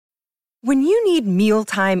When you need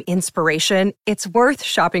mealtime inspiration, it's worth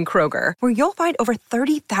shopping Kroger, where you'll find over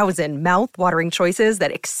 30,000 mouth-watering choices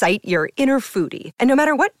that excite your inner foodie. And no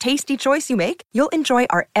matter what tasty choice you make, you'll enjoy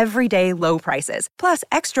our everyday low prices, plus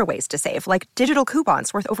extra ways to save, like digital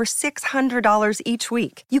coupons worth over $600 each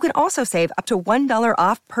week. You can also save up to $1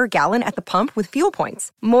 off per gallon at the pump with fuel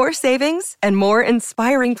points. More savings and more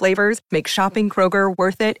inspiring flavors make shopping Kroger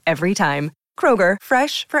worth it every time. Kroger,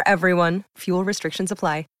 fresh for everyone. Fuel restrictions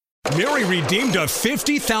apply. Mary redeemed a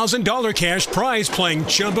 $50,000 cash prize playing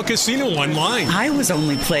Chumba Casino online. I was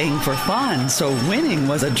only playing for fun, so winning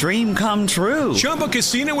was a dream come true. Chumba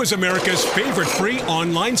Casino is America's favorite free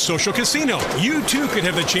online social casino. You, too, could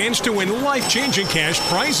have the chance to win life-changing cash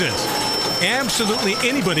prizes. Absolutely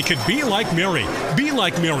anybody could be like Mary. Be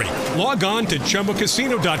like Mary. Log on to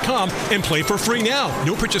ChumbaCasino.com and play for free now.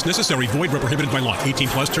 No purchase necessary. Void where prohibited by law. 18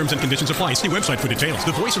 plus terms and conditions apply. See website for details.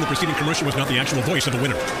 The voice in the preceding commercial was not the actual voice of the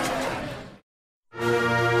winner.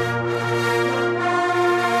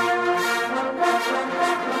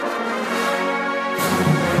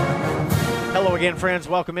 Hello again, friends.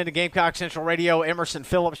 Welcome into Gamecock Central Radio. Emerson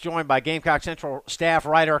Phillips joined by Gamecock Central staff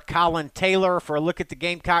writer Colin Taylor for a look at the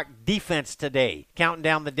Gamecock defense today. Counting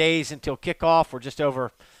down the days until kickoff. We're just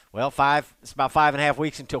over, it's about 5.5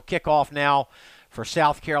 weeks until kickoff now for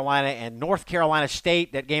South Carolina and North Carolina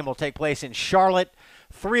State. That game will take place in Charlotte.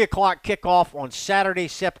 3 o'clock kickoff on Saturday,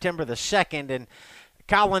 September the 2nd. And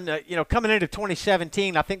Colin, coming into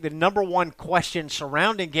 2017, I think the number one question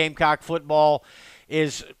surrounding Gamecock football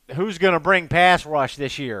is who's going to bring pass rush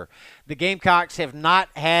this year. The Gamecocks have not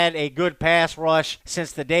had a good pass rush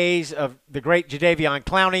since the days of the great Jadeveon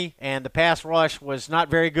Clowney, and the pass rush was not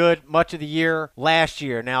very good much of the year last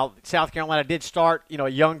year. Now, South Carolina did start, a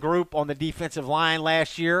young group on the defensive line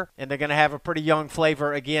last year, and they're going to have a pretty young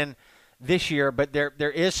flavor again this year, but there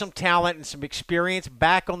is some talent and some experience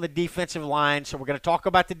back on the defensive line, so we're going to talk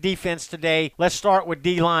about the defense today. Let's start with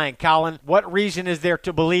D-line. Colin, what reason is there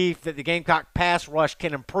to believe that the Gamecock pass rush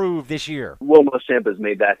can improve this year? Will Muschamp has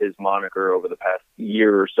made that his moniker over the past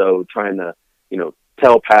year or so, trying to,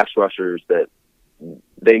 tell pass rushers that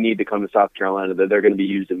they need to come to South Carolina, that they're going to be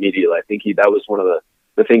used immediately. I think that was one of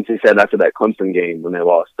the things he said after that Clemson game when they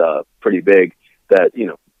lost pretty big, that,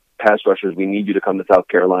 pass rushers, we need you to come to South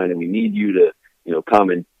Carolina. We need you to,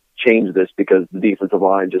 come and change this, because the defensive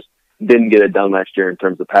line just didn't get it done last year in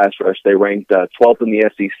terms of pass rush. They ranked 12th in the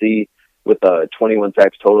SEC with 21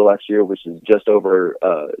 sacks total last year, which is just over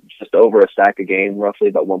a sack a game, roughly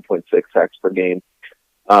about 1.6 sacks per game.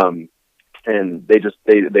 And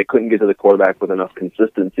they couldn't get to the quarterback with enough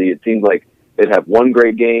consistency. It seemed like they'd have one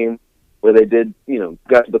great game where they did,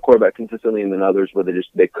 got to the quarterback consistently, and then others where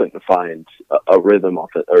they couldn't find a rhythm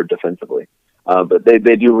off it or defensively. But they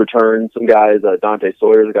do return some guys. Dante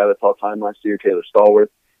Sawyer's a guy that saw time last year. Taylor Stallworth,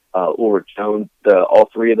 Ulrich Jones.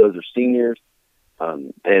 All three of those are seniors.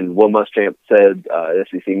 And Will Muschamp said at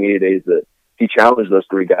SEC Media Days that he challenged those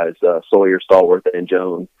three guys, Sawyer, Stallworth, and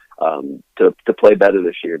Jones, to play better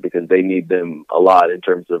this year, because they need them a lot in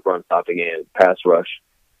terms of run stopping and pass rush.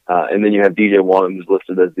 And then you have DJ Wong, who's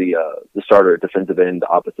listed as the starter at defensive end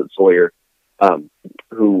opposite Sawyer,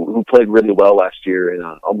 who played really well last year in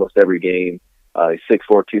almost every game. He's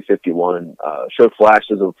 6'4", 251, showed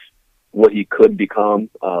flashes of what he could become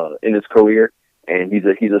in his career. And he's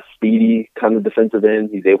a speedy kind of defensive end.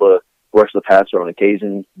 He's able to rush the passer on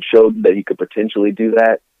occasion, showed that he could potentially do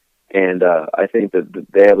that. And I think that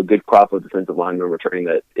they have a good crop of defensive linemen returning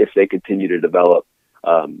that, if they continue to develop,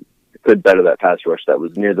 could better that pass rush that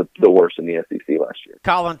was near the worst in the SEC last year.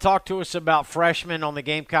 Colin, talk to us about freshmen on the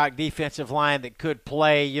Gamecock defensive line that could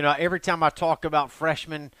play. Every time I talk about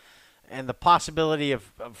freshmen and the possibility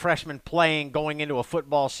of freshmen playing going into a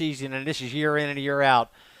football season, and this is year in and year out,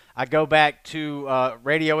 I go back to a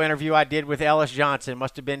radio interview I did with Ellis Johnson,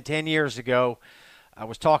 must have been 10 years ago. I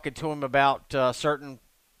was talking to him about certain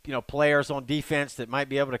players on defense that might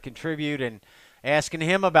be able to contribute, and asking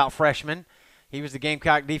him about freshmen. He was the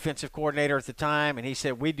Gamecock defensive coordinator at the time, and he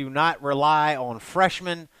said, we do not rely on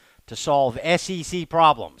freshmen to solve SEC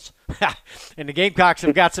problems. And the Gamecocks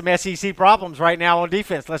have got some SEC problems right now on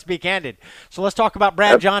defense, let's be candid. So let's talk about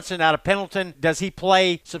Brad Johnson out of Pendleton. Does he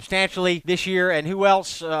play substantially this year, and who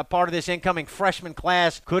else, part of this incoming freshman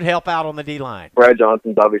class, could help out on the D-line? Brad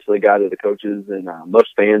Johnson's obviously a guy that the coaches and most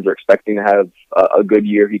fans are expecting to have a good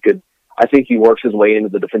year. I think he works his way into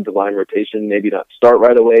the defensive line rotation, maybe not start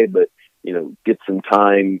right away, but get some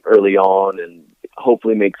time early on and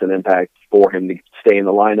hopefully makes an impact for him to stay in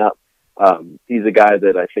the lineup. He's a guy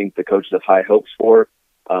that I think the coaches have high hopes for.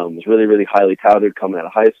 Was really, really highly touted coming out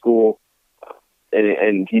of high school.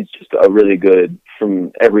 and he's just a really good,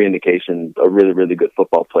 from every indication, a really, really good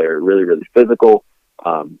football player, really, really physical,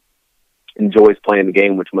 enjoys playing the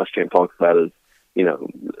game, which Muschamp talks about as,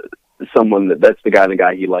 someone that's the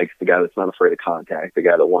guy he likes, the guy that's not afraid of contact, the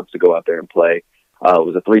guy that wants to go out there and play.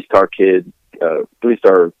 Was a 3-star kid,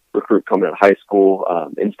 3-star recruit coming out of high school,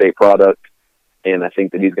 in-state product, and I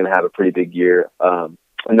think that he's going to have a pretty big year.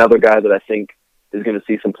 Another guy that I think is going to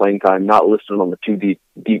see some playing time, not listed on the too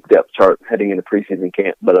deep depth chart heading into preseason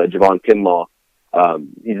camp, but Javon Kinlaw.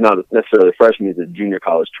 He's not necessarily a freshman; he's a junior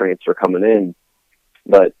college transfer coming in,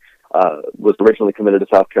 but was originally committed to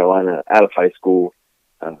South Carolina out of high school.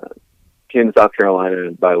 Came to South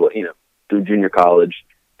Carolina through junior college,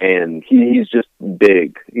 and he's just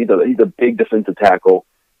big. He's a big defensive tackle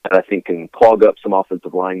that I think can clog up some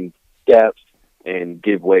offensive line gaps and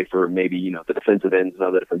give way for maybe, the defensive ends and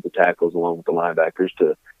other defensive tackles along with the linebackers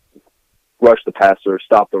to rush the passer,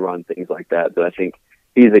 stop the run, things like that. But I think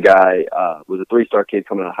he's a guy, was a 3-star kid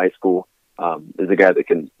coming out of high school, is a guy that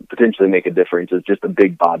can potentially make a difference. Is just a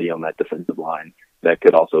big body on that defensive line that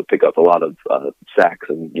could also pick up a lot of sacks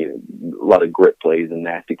and, a lot of grit plays and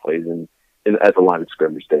nasty plays at the line of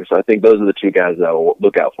scrimmage there. So I think those are the two guys that I will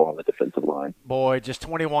look out for on the defensive line. Boy, just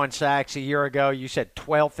 21 sacks a year ago. You said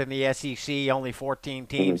 12th in the SEC, only 14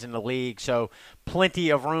 teams in the league, so plenty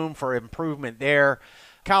of room for improvement there.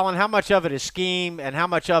 Colin, how much of it is scheme and how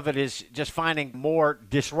much of it is just finding more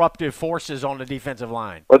disruptive forces on the defensive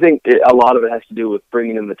line? I think a lot of it has to do with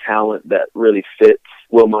bringing in the talent that really fits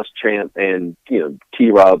Will Muschamp and,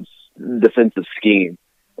 T-Rob's defensive scheme,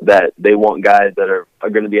 that they want guys that are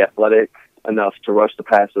going to be athletic enough to rush the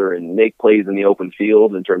passer and make plays in the open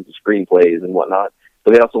field in terms of screen plays and whatnot.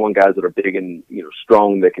 But they also want guys that are big and,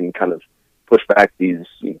 strong that can kind of push back these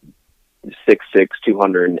 6'6",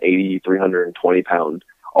 280, 320-pound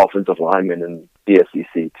offensive linemen in the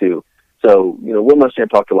SEC too. So, Will Muschamp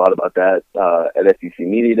talked a lot about that at SEC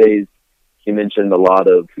Media Days. He mentioned a lot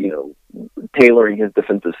of, tailoring his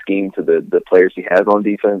defensive scheme to the players he has on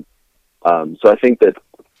defense. So I think that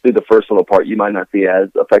through the first little part, you might not be as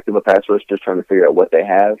effective a pass rush, just trying to figure out what they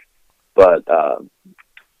have. But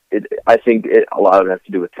I think a lot of it has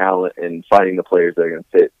to do with talent and finding the players that are going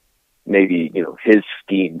to fit maybe, his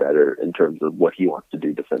scheme better in terms of what he wants to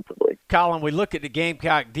do defensively. Colin, we look at the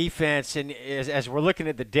Gamecock defense, and as we're looking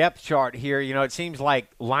at the depth chart here, it seems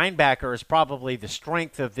like linebacker is probably the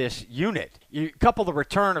strength of this unit. You couple the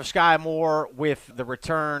return of Sky Moore with the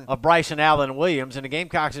return of Bryson Allen Williams, and the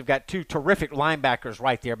Gamecocks have got two terrific linebackers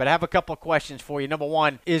right there. But I have a couple of questions for you. Number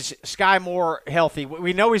one, is Sky Moore healthy?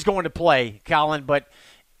 We know he's going to play, Colin, but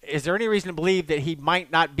is there any reason to believe that he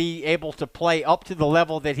might not be able to play up to the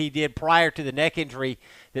level that he did prior to the neck injury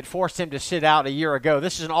that forced him to sit out a year ago?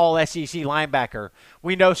 This is an all-SEC linebacker.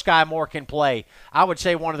 We know Sky Moore can play. I would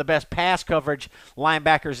say one of the best pass coverage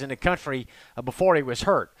linebackers in the country before he was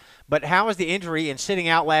hurt. But how is the injury and sitting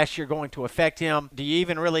out last year going to affect him? Do you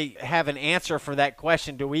even really have an answer for that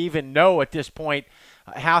question? Do we even know at this point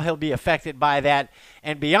how he'll be affected by that?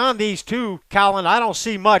 And beyond these two, Colin, I don't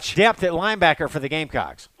see much depth at linebacker for the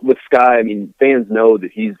Gamecocks. With Sky, fans know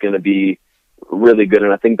that he's going to be really good,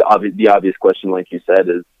 and I think the obvious question, like you said,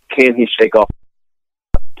 is can he shake off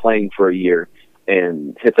playing for a year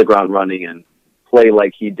and hit the ground running and play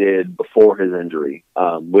like he did before his injury,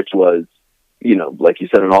 which was, like you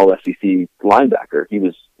said, an all-SEC linebacker. He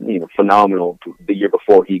was, phenomenal the year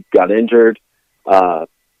before he got injured. So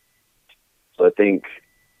I think,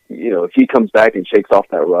 if he comes back and shakes off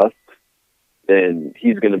that rust, then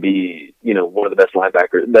he's going to be, one of the best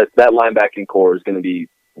linebackers. That linebacking core is going to be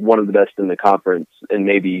one of the best in the conference and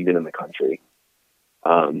maybe even in the country.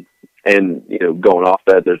 And, going off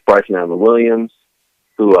that, there's Bryson Allen Williams,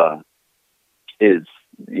 who was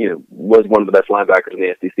one of the best linebackers in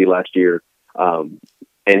the SEC last year. And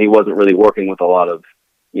he wasn't really working with a lot of,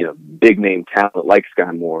 big name talent like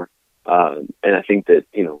Sky Moore. And I think that,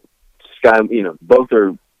 Sky, both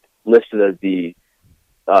are listed as the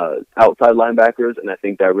outside linebackers, and I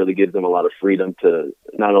think that really gives them a lot of freedom to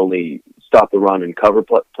not only stop the run and cover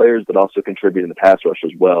players, but also contribute in the pass rush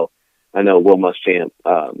as well. I know Will Muschamp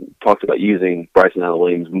talked about using Bryson Allen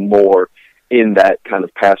Williams more in that kind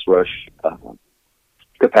of pass rush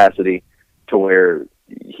capacity, to where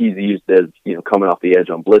he's used as, coming off the edge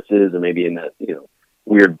on blitzes and maybe in that,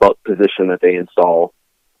 weird butt position that they install.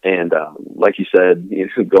 And like you said,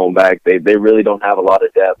 going back, they really don't have a lot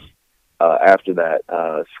of depth after that.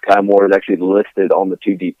 Sky Moore is actually listed on the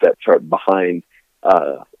too deep depth chart behind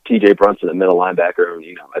T.J. Brunson at middle linebacker.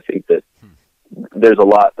 I think that there's a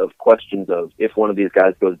lot of questions of if one of these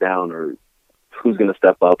guys goes down, or who's going to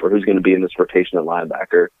step up, or who's going to be in this rotation at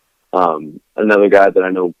linebacker. Another guy that I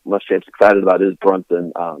know Muschamp's excited about is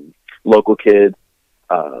Brunson, local kid,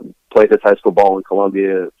 played his high school ball in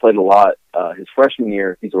Columbia, played a lot his freshman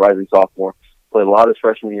year. He's a rising sophomore. Played a lot his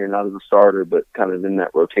freshman year, not as a starter, but kind of in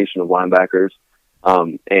that rotation of linebackers.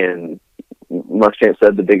 And Muschamp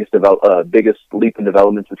said the biggest leap in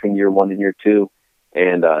development between year 1 and year 2.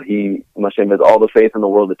 And Muschamp has all the faith in the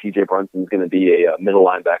world that TJ Brunson is going to be a middle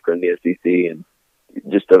linebacker in the SEC, and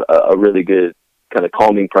just a really good kind of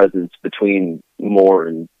calming presence between Moore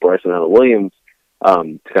and Bryson Allen Williams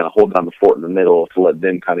to kind of hold down the fort in the middle, to let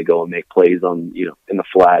them kind of go and make plays on, in the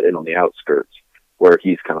flat and on the outskirts, where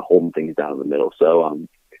he's kind of holding things down in the middle. So,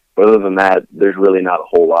 but other than that, there's really not a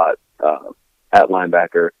whole lot at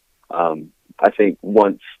linebacker. I think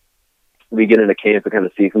once we get into camp and kind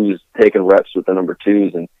of see who's taking reps with the number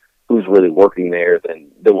 2s and who's really working there,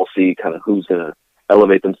 then we'll see kind of who's going to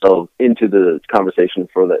elevate themselves into the conversation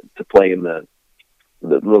to play in the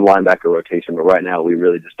linebacker rotation. But right now, we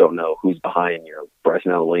really just don't know who's behind,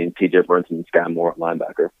 Bryson Allen Williams, TJ Brunson, and Sky Moore at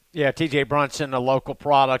linebacker. Yeah, TJ Brunson, a local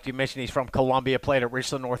product. You mentioned he's from Columbia, played at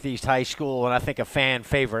Richland Northeast High School, and I think a fan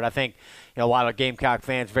favorite. I think a lot of Gamecock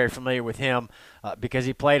fans very familiar with him because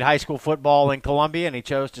he played high school football in Columbia, and he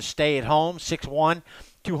chose to stay at home. 6'1",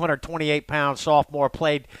 228-pound sophomore,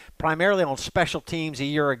 played primarily on special teams a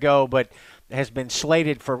year ago, but has been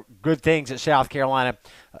slated for good things at South Carolina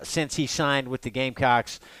since he signed with the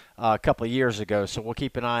Gamecocks a couple of years ago. So we'll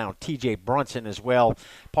keep an eye on TJ Brunson as well,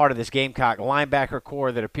 part of this Gamecock linebacker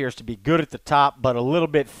core that appears to be good at the top but a little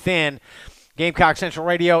bit thin. Gamecock Central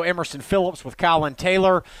Radio, Emerson Phillips with Colin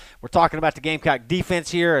Taylor. We're talking about the Gamecock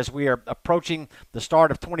defense here as we are approaching the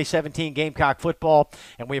start of 2017 Gamecock football,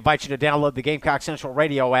 and we invite you to download the Gamecock Central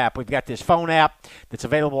Radio app. We've got this phone app that's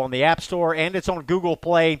available on the App Store, and it's on Google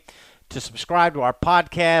Play. To subscribe to our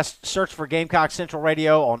podcast, search for Gamecock Central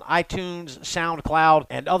Radio on iTunes, SoundCloud,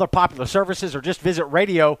 and other popular services, or just visit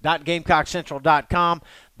radio.gamecockcentral.com.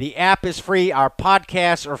 The app is free. Our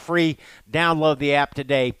podcasts are free. Download the app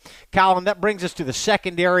today. Colin, that brings us to the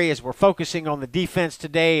secondary as we're focusing on the defense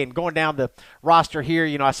today and going down the roster here.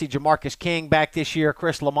 I see Jamarcus King back this year.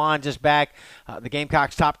 Chris Lamont is back. The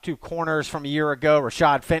Gamecocks' top 2 corners from a year ago.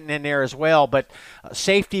 Rashad Fenton in there as well. But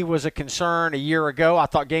safety was a concern a year ago. I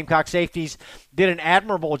thought Gamecock safeties did an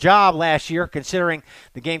admirable job last year, considering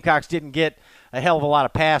the Gamecocks didn't get a hell of a lot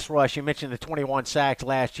of pass rush. You mentioned the 21 sacks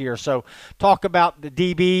last year. So talk about the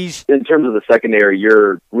DBs. In terms of the secondary,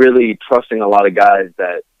 you're really trusting a lot of guys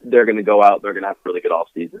that they're going to go out, they're going to have a really good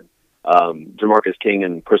offseason. Jamarcus King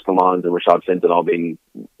and Chris Lamont and Rashad Fenton all being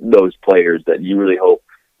those players that you really hope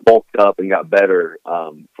bulked up and got better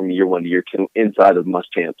from year 1 to year 2 inside of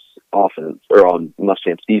Muschamp's offense or on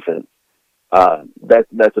Muschamp's defense.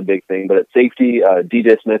 That's a big thing. But at safety,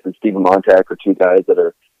 DJ Smith and Steven Montag are 2 guys that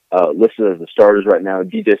are listed as the starters right now.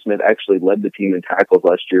 DJ Smith actually led the team in tackles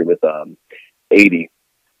last year with 80,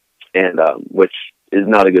 and which is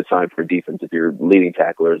not a good sign for defense if you're leading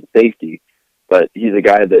tackler as a safety. But he's a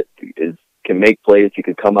guy that can make plays. He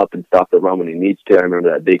could come up and stop the run when he needs to. I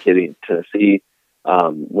remember that big hit in Tennessee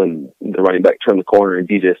when the running back turned the corner and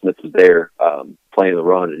DJ Smith was there playing the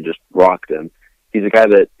run and just rocked him. He's a guy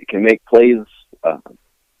that can make plays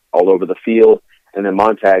all over the field. And then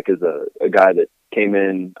Montag is a guy that came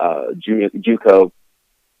in, JUCO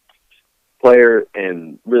player,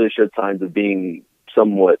 and really showed signs of being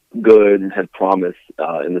somewhat good and had promise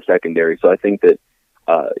in the secondary. So I think that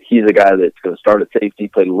he's a guy that's going to start at safety,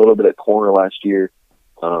 played a little bit at corner last year,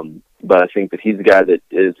 but I think that he's a guy that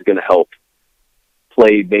is going to help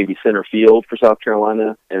play maybe center field for South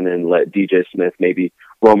Carolina, and then let DJ Smith maybe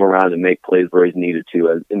roam around and make plays where he's needed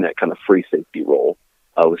to in that kind of free safety role.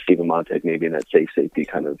 With Steven Montag maybe in that safe safety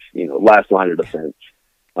kind of, last line of defense.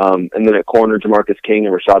 And then at corner, Jamarcus King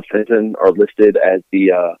and Rashad Fenton are listed as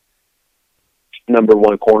the number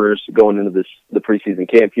 1 corners going into the preseason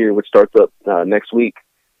camp here, which starts up next week.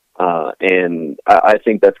 And I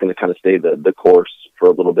think that's going to kind of stay the course for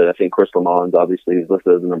a little bit. I think Chris Lamont obviously is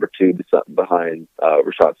listed as the number 2 behind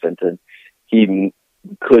Rashad Fenton. He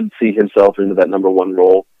could see himself into that number 1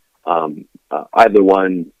 role. Either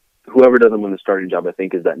one, whoever doesn't win the starting job, I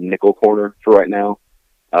think, is that nickel corner for right now.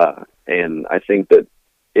 And I think that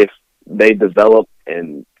if they develop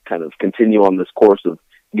and kind of continue on this course of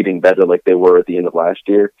getting better like they were at the end of last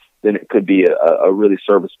year, then it could be a really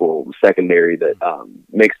serviceable secondary that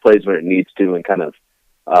makes plays when it needs to and kind of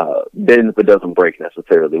bends but doesn't break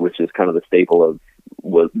necessarily, which is kind of the staple of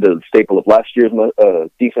last year's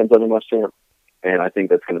defense under Muschamp. And I think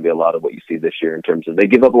that's going to be a lot of what you see this year in terms of they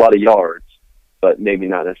give up a lot of yards, but maybe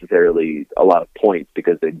not necessarily a lot of points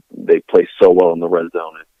because they play so well in the red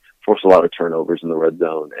zone and force a lot of turnovers in the red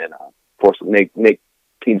zone and make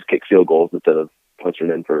teams kick field goals instead of punching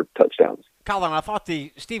in for touchdowns. Colin, I thought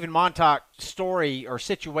the Stephen Montauk story or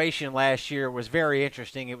situation last year was very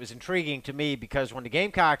interesting. It was intriguing to me because when the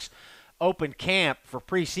Gamecocks opened camp for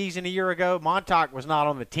preseason a year ago, Montauk was not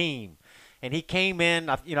on the team. And he came in,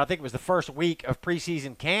 I think it was the first week of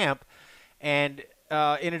preseason camp, and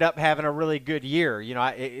ended up having a really good year.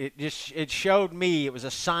 It showed me, it was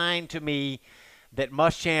a sign to me that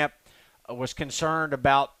Muschamp was concerned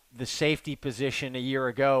about the safety position a year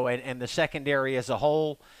ago and the secondary as a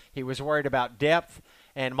whole. He was worried about depth,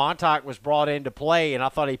 and Montauk was brought into play, and I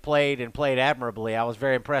thought he played admirably. I was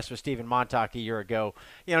very impressed with Stephen Montauk a year ago.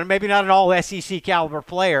 Maybe not an all-SEC caliber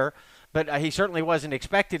player, but he certainly wasn't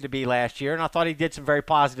expected to be last year, and I thought he did some very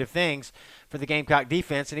positive things for the Gamecock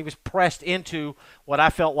defense, and he was pressed into what I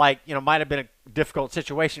felt like, might have been a difficult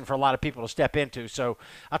situation for a lot of people to step into. So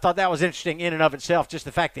I thought that was interesting in and of itself, just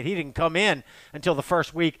the fact that he didn't come in until the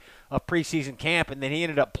first week of preseason camp, and then he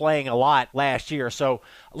ended up playing a lot last year. So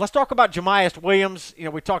let's talk about Jamias Williams.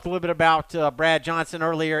 We talked a little bit about Brad Johnson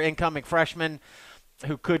earlier, incoming freshman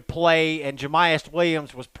who could play, and Jamias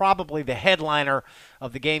Williams was probably the headliner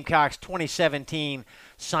of the Gamecocks 2017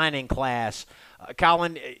 signing class.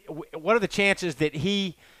 Colin, what are the chances that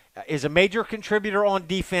he is a major contributor on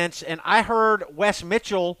defense? And I heard Wes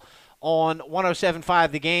Mitchell on 107.5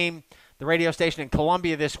 The Game, the radio station in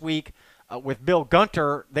Columbia this week, with Bill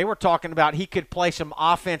Gunter. They were talking about he could play some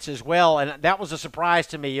offense as well, and that was a surprise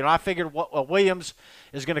to me. I figured Williams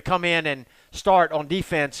is going to come in and start on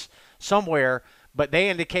defense somewhere, but they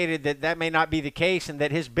indicated that may not be the case and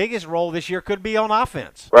that his biggest role this year could be on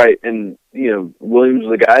offense. Right, and, Williams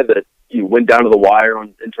was a guy that went down to the wire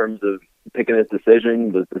in terms of picking his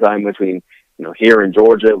decision. The time between, here and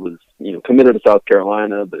Georgia was, committed to South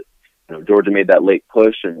Carolina, but, Georgia made that late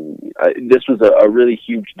push, and this was a really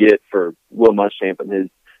huge get for Will Muschamp and his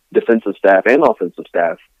defensive staff and offensive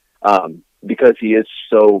staff, because he is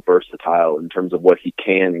so versatile in terms of what he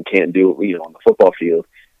can and can't do, on the football field.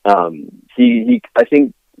 I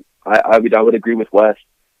think I would agree with Wes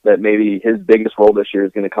that maybe his biggest role this year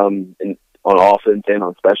is going to come on offense and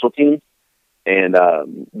on special teams, and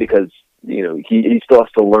because he still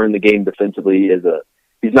has to learn the game defensively.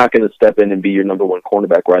 He's not going to step in and be your number one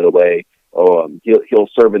cornerback right away. He'll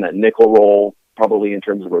serve in that nickel role probably in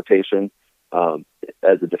terms of rotation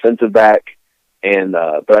as a defensive back, and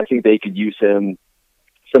but I think they could use him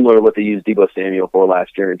similar to what they used Deebo Samuel for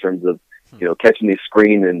last year in terms of catching these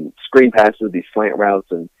screen passes, these slant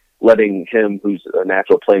routes, and letting him, who's a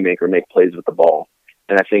natural playmaker, make plays with the ball.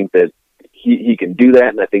 And I think that he can do that,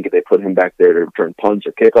 and I think if they put him back there to return punts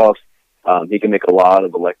or kickoffs, he can make a lot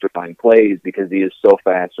of electrifying plays because he is so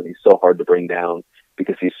fast and he's so hard to bring down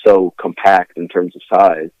because he's so compact in terms of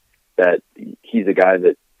size that he's a guy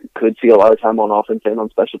that could see a lot of time on offense and on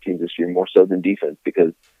special teams this year, more so than defense,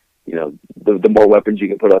 because the more weapons you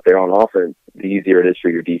can put out there on offense, the easier it is for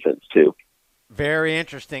your defense too. Very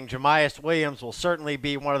interesting. Jamias Williams will certainly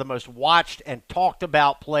be one of the most watched and talked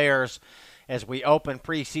about players as we open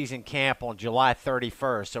preseason camp on July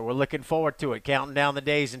 31st. So we're looking forward to it, counting down the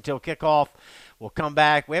days until kickoff. We'll come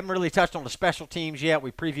back. We haven't really touched on the special teams yet.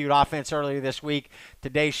 We previewed offense earlier this week.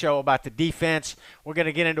 Today's show about the defense. We're going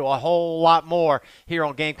to get into a whole lot more here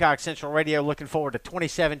on Gamecock Central Radio. Looking forward to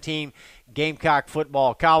 2017 Gamecock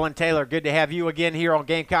football. Colin Taylor, good to have you again here on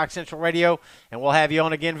Gamecock Central Radio, and we'll have you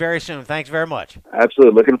on again very soon. Thanks very much.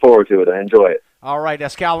 Absolutely. Looking forward to it. I enjoy it. All right,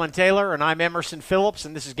 that's Colin Taylor, and I'm Emerson Phillips,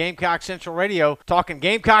 and this is Gamecock Central Radio, talking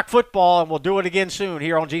Gamecock football, and we'll do it again soon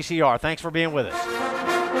here on GCR. Thanks for being with us.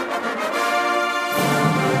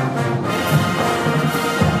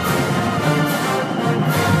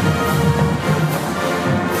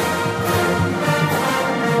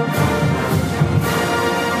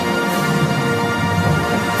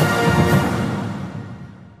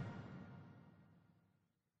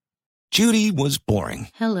 Judy was boring.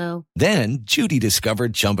 Hello. Then Judy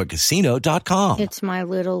discovered ChumbaCasino.com. It's my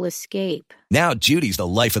little escape. Now Judy's the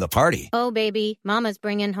life of the party. Oh, baby, mama's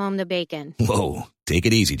bringing home the bacon. Whoa, take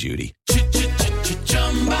it easy, Judy.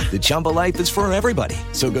 The Chumba life is for everybody.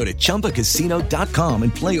 So go to ChumbaCasino.com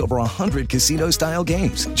and play over 100 casino-style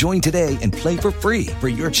games. Join today and play for free for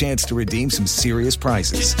your chance to redeem some serious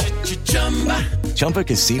prizes.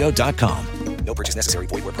 ChumbaCasino.com. No purchase necessary.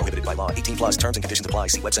 Void where prohibited by law. 18+ terms and conditions apply.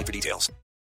 See website for details.